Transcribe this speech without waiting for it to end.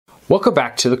Welcome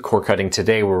back to the Cord Cutting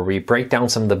Today, where we break down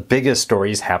some of the biggest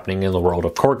stories happening in the world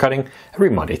of cord cutting every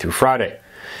Monday through Friday.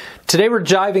 Today we're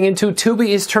diving into Tubi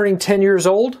is turning 10 years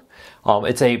old.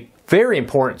 It's a very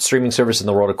important streaming service in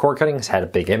the world of cord cutting. It's had a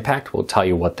big impact. We'll tell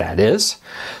you what that is.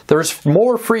 There's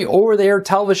more free over-the-air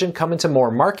television coming to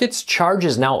more markets. Charge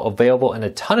is now available in a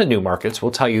ton of new markets.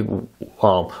 We'll tell you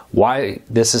why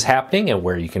this is happening and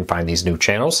where you can find these new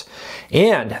channels.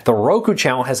 And the Roku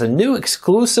channel has a new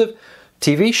exclusive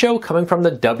TV show coming from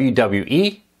the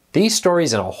WWE. These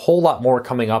stories and a whole lot more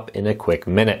coming up in a quick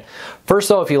minute. First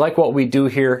though, if you like what we do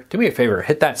here, do me a favor,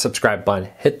 hit that subscribe button,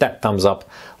 hit that thumbs up,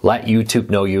 let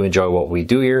YouTube know you enjoy what we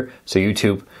do here so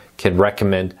YouTube can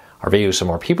recommend our videos to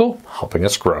more people, helping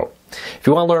us grow. If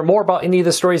you want to learn more about any of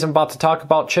the stories I'm about to talk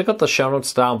about, check out the show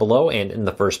notes down below, and in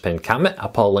the first pinned comment, I'll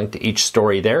put a link to each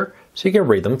story there so you can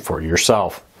read them for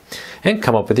yourself and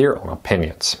come up with your own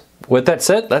opinions. With that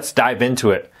said, let's dive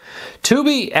into it.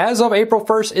 Tubi, as of April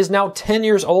 1st, is now 10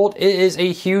 years old. It is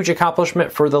a huge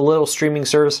accomplishment for the little streaming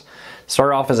service.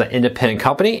 Started off as an independent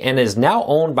company and is now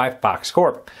owned by Fox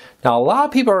Corp. Now, a lot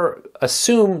of people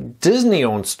assume Disney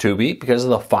owns Tubi because of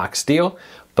the Fox deal,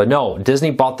 but no,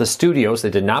 Disney bought the studios. They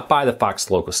did not buy the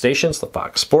Fox local stations, the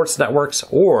Fox Sports networks,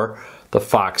 or the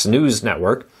Fox News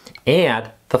network, and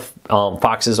the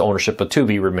Fox's ownership of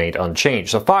Tubi remained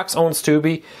unchanged. So Fox owns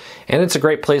Tubi, and it's a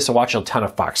great place to watch a ton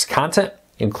of Fox content,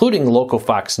 including local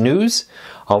Fox News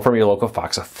from your local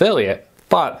Fox affiliate,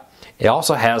 but it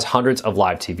also has hundreds of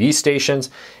live TV stations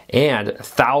and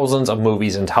thousands of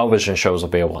movies and television shows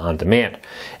available on demand.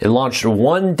 It launched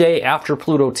one day after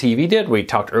Pluto TV did. We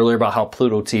talked earlier about how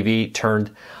Pluto TV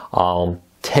turned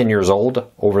 10 years old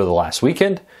over the last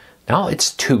weekend. Now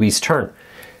it's Tubi's turn.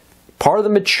 Part of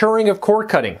the maturing of cord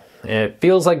cutting. And it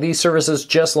feels like these services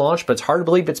just launched, but it's hard to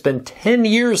believe it's been 10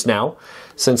 years now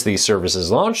since these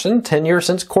services launched, and 10 years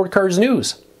since Cord Cards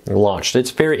News launched.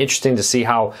 It's very interesting to see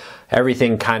how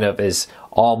everything kind of is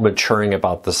all maturing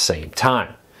about the same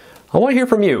time. I want to hear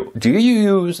from you. Do you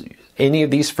use any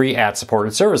of these free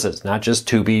ad-supported services? Not just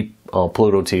Tubi,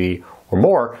 Pluto TV, or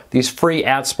more. These free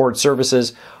ad-supported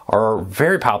services are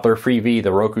very popular, Freevee,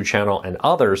 the Roku channel, and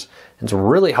others, and it's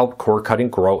really helped cord cutting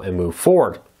grow and move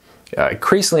forward.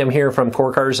 Increasingly, I'm hearing from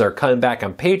cord cutters that are cutting back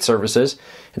on paid services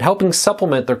and helping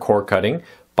supplement their cord cutting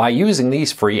by using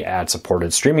these free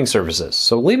ad-supported streaming services.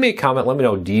 So leave me a comment, let me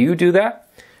know, do you do that?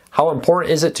 How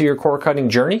important is it to your cord cutting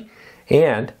journey?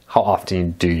 And how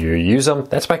often do you use them?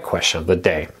 That's my question of the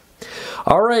day.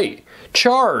 All right,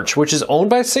 Charge, which is owned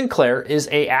by Sinclair, is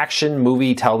a action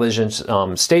movie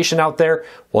television station out there.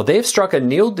 Well, they've struck a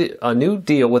new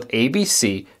deal with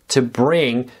ABC to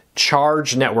bring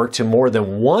Charge network to more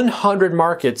than 100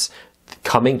 markets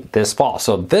coming this fall.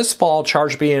 So this fall,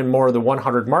 Charge will be in more than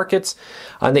 100 markets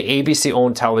on the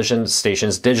ABC-owned television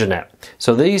stations Diginet.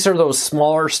 So these are those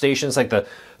smaller stations like the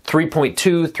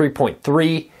 3.2,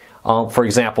 3.3, for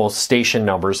example, station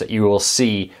numbers that you will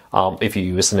see if you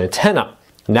use an antenna.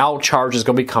 Now Charge is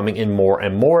going to be coming in more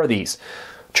and more of these.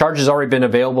 Charge has already been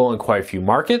available in quite a few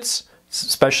markets,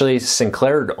 especially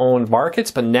Sinclair-owned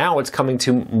markets, but now it's coming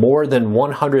to more than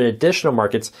 100 additional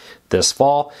markets this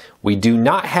fall. We do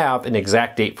not have an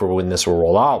exact date for when this will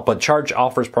roll out, but Charge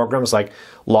offers programs like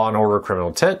Law & Order Criminal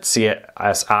Intent,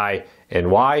 CSI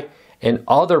NY, and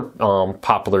other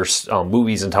popular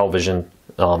movies and television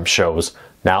shows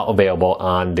now available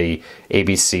on the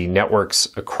ABC networks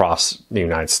across the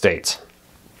United States.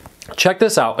 Check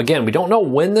this out. Again, we don't know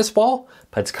when this fall,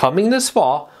 but it's coming this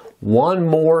fall. One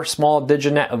more small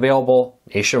Diginet available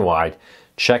nationwide.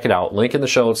 Check it out. Link in the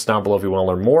show notes down below if you want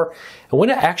to learn more. And when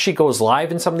it actually goes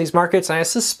live in some of these markets, and I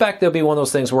suspect it'll be one of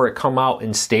those things where it come out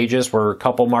in stages where a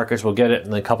couple markets will get it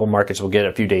and then a couple markets will get it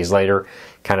a few days later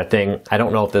kind of thing. I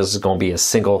don't know if this is going to be a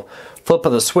single flip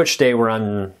of the switch day. We're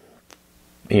on,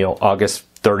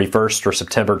 August 31st or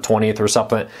September 20th or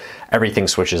something. Everything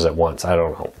switches at once. I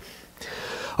don't know.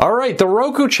 All right, the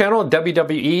Roku channel and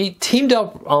WWE teamed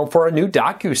up for a new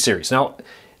docu-series. Now,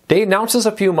 they announced this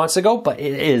a few months ago, but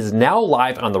it is now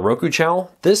live on the Roku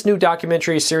channel. This new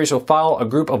documentary series will follow a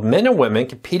group of men and women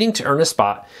competing to earn a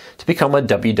spot to become a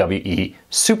WWE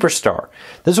superstar.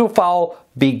 This will follow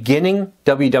beginning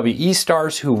WWE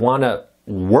stars who want to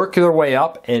work their way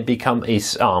up and become a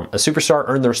superstar,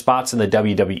 earn their spots in the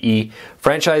WWE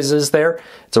franchises there.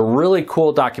 It's a really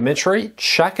cool documentary.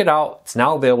 Check it out. It's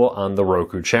now available on the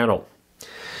Roku channel.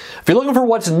 If you're looking for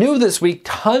what's new this week,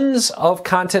 tons of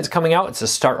content's coming out. It's the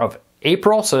start of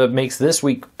April, so it makes this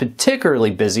week particularly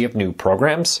busy of new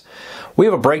programs. We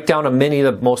have a breakdown of many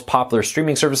of the most popular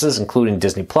streaming services, including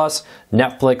Disney+,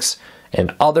 Netflix,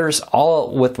 and others,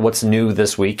 all with what's new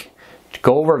this week.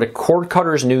 go over to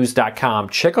cordcuttersnews.com.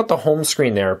 Check out the home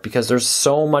screen there because there's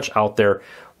so much out there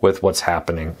with what's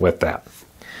happening with that.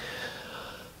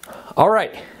 All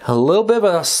right, a little bit of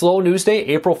a slow news day,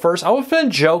 April 1st. I often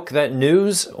joke that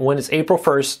news, when it's April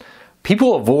 1st,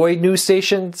 people avoid news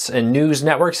stations and news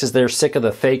networks as they're sick of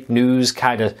the fake news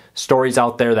kind of stories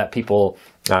out there that people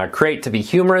create to be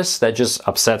humorous that just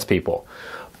upsets people.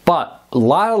 But a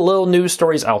lot of little news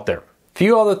stories out there. A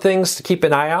few other things to keep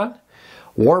an eye on.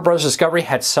 Warner Bros. Discovery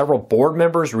had several board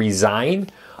members resign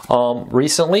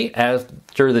recently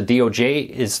after the DOJ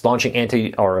is launching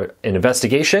an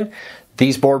investigation.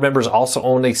 These board members also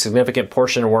own a significant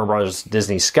portion of Warner Bros.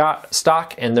 Disney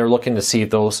stock, and they're looking to see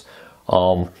if those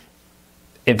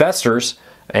investors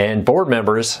and board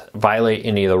members violate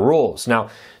any of the rules. Now,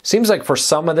 seems like for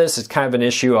some of this, it's kind of an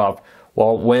issue of,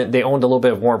 well, when they owned a little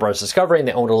bit of Warner Bros. Discovery and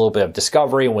they owned a little bit of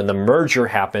Discovery, and when the merger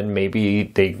happened, maybe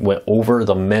they went over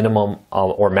the minimum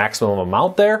or maximum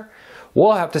amount there.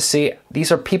 We'll have to see.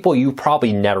 These are people you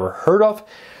probably never heard of.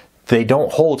 They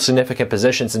don't hold significant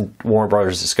positions in Warner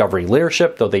Bros. Discovery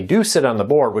leadership, though they do sit on the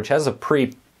board, which has a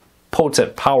pretty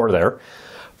potent power there.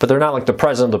 But they're not like the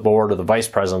president of the board or the vice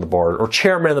president of the board or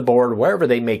chairman of the board, wherever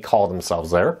they may call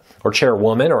themselves there, or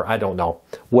chairwoman, or I don't know,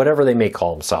 whatever they may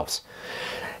call themselves.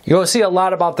 You're going to see a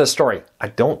lot about this story. I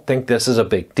don't think this is a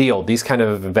big deal. These kind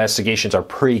of investigations are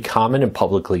pretty common in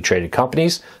publicly traded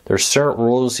companies. There's certain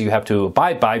rules you have to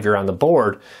abide by if you're on the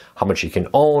board, how much you can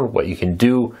own, what you can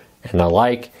do, and the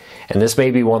like. And this may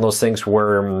be one of those things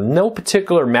where no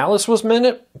particular malice was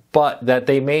meant, but that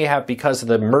they may have, because of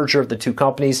the merger of the two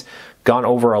companies, gone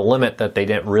over a limit that they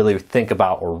didn't really think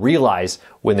about or realize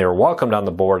when they were welcomed on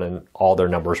the board and all their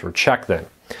numbers were checked then.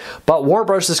 But Warner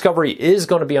Bros. Discovery is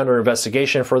going to be under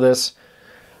investigation for this.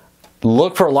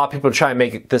 Look for a lot of people to try and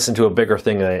make this into a bigger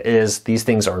thing than it is. These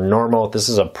things are normal. This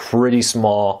is a pretty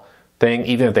small thing.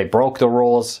 Even if they broke the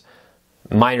rules,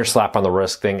 minor slap on the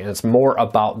wrist thing. And it's more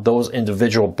about those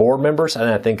individual board members and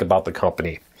I think about the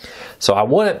company. So I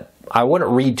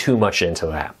wouldn't read too much into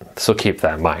that. So keep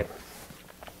that in mind.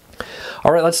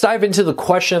 All right, let's dive into the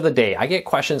question of the day. I get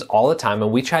questions all the time,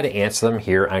 and we try to answer them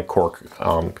here on Cord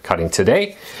Cutting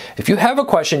Today. If you have a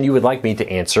question you would like me to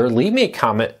answer, leave me a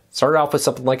comment. Start off with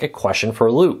something like a question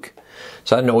for Luke,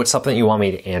 so I know it's something you want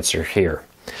me to answer here.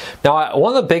 Now,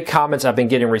 one of the big comments I've been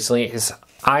getting recently is,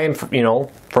 I am,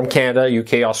 from Canada,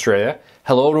 UK, Australia.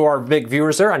 Hello to our big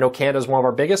viewers there. I know Canada is one of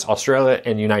our biggest. Australia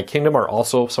and United Kingdom are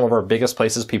also some of our biggest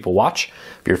places people watch.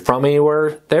 If you're from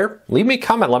anywhere there, leave me a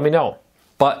comment. Let me know.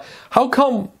 But how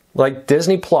come like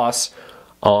Disney Plus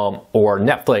or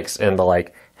Netflix and the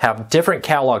like have different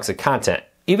catalogs of content?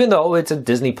 Even though it's a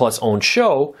Disney Plus owned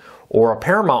show or a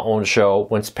Paramount owned show,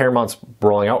 when Paramount's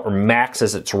rolling out, or Max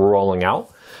as it's rolling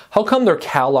out, how come their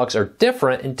catalogs are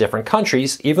different in different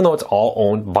countries, even though it's all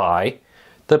owned by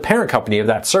the parent company of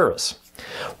that service?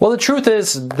 Well, the truth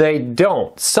is they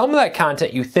don't. Some of that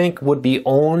content you think would be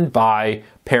owned by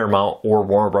Paramount or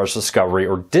Warner Bros. Discovery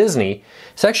or Disney,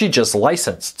 it's actually just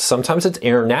licensed. Sometimes it's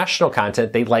international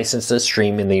content they license to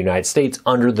stream in the United States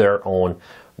under their own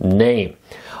name.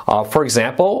 For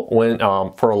example, when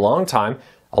for a long time,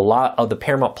 a lot of the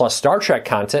Paramount Plus Star Trek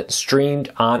content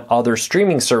streamed on other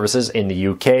streaming services in the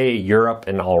UK, Europe,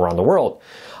 and all around the world.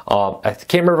 I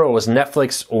can't remember if it was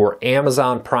Netflix or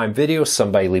Amazon Prime Video.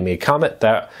 Somebody leave me a comment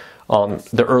that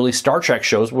the early Star Trek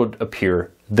shows would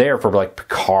appear there for like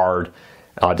Picard,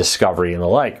 Discovery, and the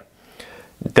like.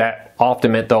 That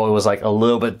often meant, though, it was like a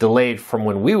little bit delayed from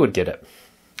when we would get it.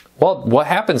 Well, what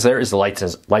happens there is the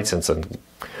licensing.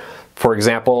 For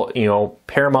example,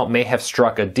 Paramount may have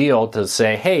struck a deal to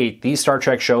say, hey, these Star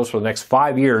Trek shows for the next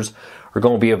 5 years are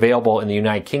going to be available in the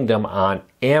United Kingdom on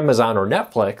Amazon or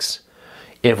Netflix.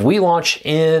 If we launch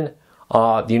in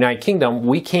the United Kingdom,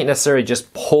 we can't necessarily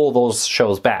just pull those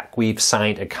shows back. We've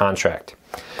signed a contract.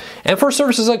 And for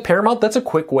services like Paramount, that's a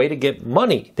quick way to get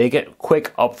money. They get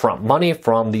quick upfront money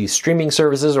from these streaming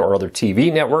services or other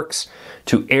TV networks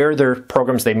to air their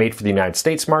programs they made for the United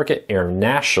States market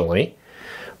internationally.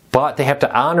 But they have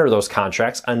to honor those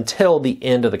contracts until the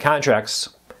end of the contracts.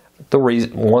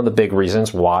 One of the big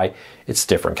reasons why it's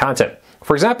different content.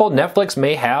 For example, Netflix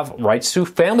may have rights to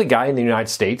Family Guy in the United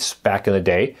States back in the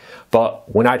day, but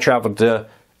when I traveled to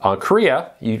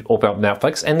Korea, you open up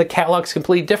Netflix and the catalog's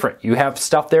completely different. You have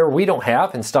stuff there we don't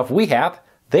have, and stuff we have,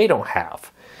 they don't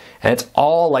have. And it's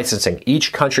all licensing.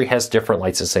 Each country has different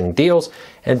licensing deals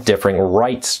and different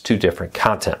rights to different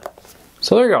content.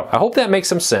 So there you go. I hope that makes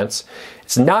some sense.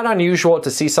 It's not unusual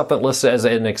to see something listed as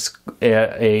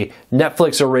a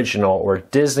Netflix original or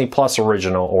Disney Plus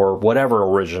original or whatever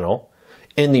original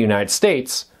in the United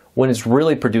States when it's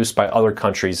really produced by other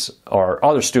countries or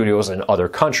other studios in other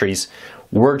countries.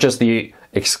 We're just the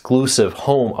exclusive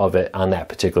home of it on that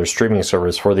particular streaming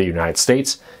service for the United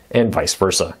States and vice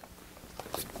versa.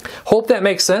 Hope that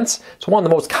makes sense. It's one of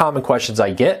the most common questions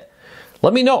I get.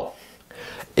 Let me know.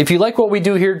 If you like what we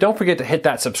do here, don't forget to hit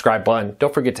that subscribe button.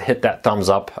 Don't forget to hit that thumbs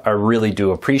up. I really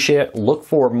do appreciate it. Look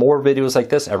for more videos like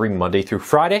this every Monday through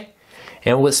Friday,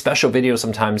 and with special videos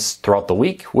sometimes throughout the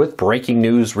week with breaking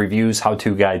news, reviews,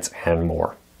 how-to guides, and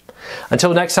more.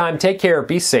 Until next time, take care,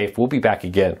 be safe. We'll be back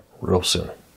again real soon.